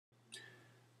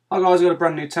Hi guys, I've got a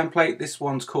brand new template. This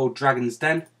one's called Dragon's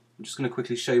Den. I'm just going to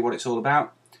quickly show you what it's all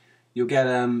about. You'll get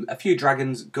a few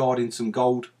dragons guarding some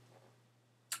gold,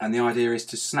 and the idea is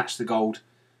to snatch the gold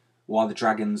while the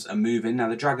dragons are moving. Now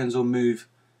the dragons will move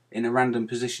in a random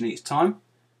position each time.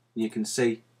 You can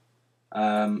see,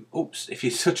 if you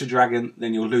touch a dragon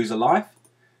then you'll lose a life.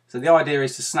 So the idea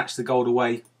is to snatch the gold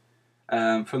away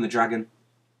from the dragon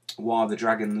while the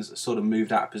dragon's sort of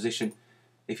moved out of position.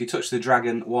 If you touch the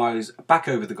dragon while he's back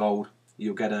over the gold,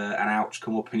 you'll get an ouch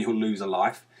come up and you'll lose a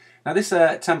life. Now this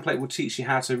template will teach you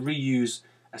how to reuse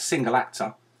a single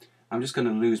actor. I'm just going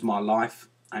to lose my life,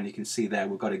 and you can see there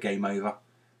we've got a game over,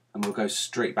 and we'll go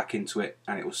straight back into it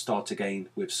and it will start again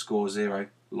with score 0,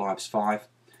 lives 5.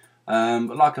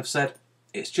 But like I've said,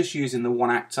 it's just using the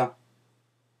one actor.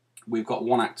 We've got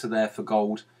one actor there for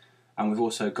gold, and we've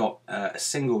also got a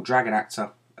single dragon actor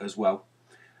as well.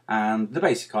 And the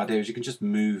basic idea is you can just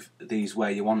move these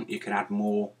where you want. You can add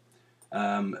more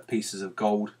pieces of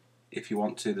gold if you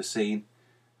want to the scene,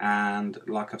 and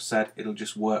like I've said, it'll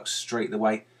just work straight the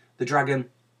way. The dragon,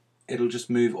 it'll just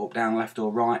move up, down, left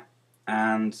or right,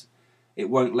 and it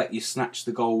won't let you snatch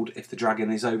the gold if the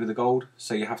dragon is over the gold.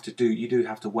 So you do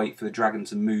have to wait for the dragon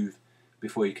to move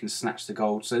before you can snatch the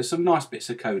gold. So there's some nice bits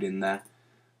of code in there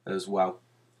as well.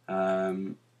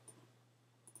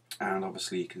 And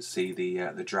obviously you can see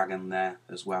the dragon there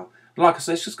as well. Like I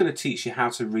said, it's just going to teach you how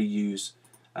to reuse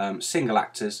single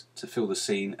actors to fill the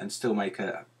scene and still make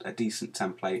a decent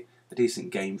template, a decent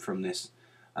game from this.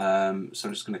 So I'm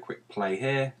just going to quick play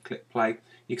here, click play.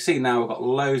 You can see now we've got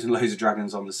loads and loads of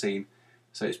dragons on the scene,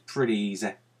 so it's pretty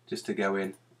easy just to go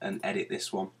in and edit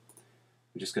this one.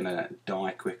 I'm just going to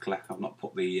die quickly. I've not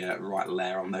put the right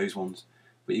layer on those ones,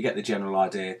 but you get the general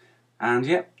idea. And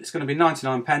yeah, it's going to be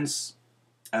 99 pence.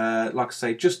 Like I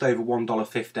say, just over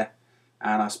 $1.50,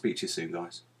 and I'll speak to you soon,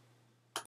 guys.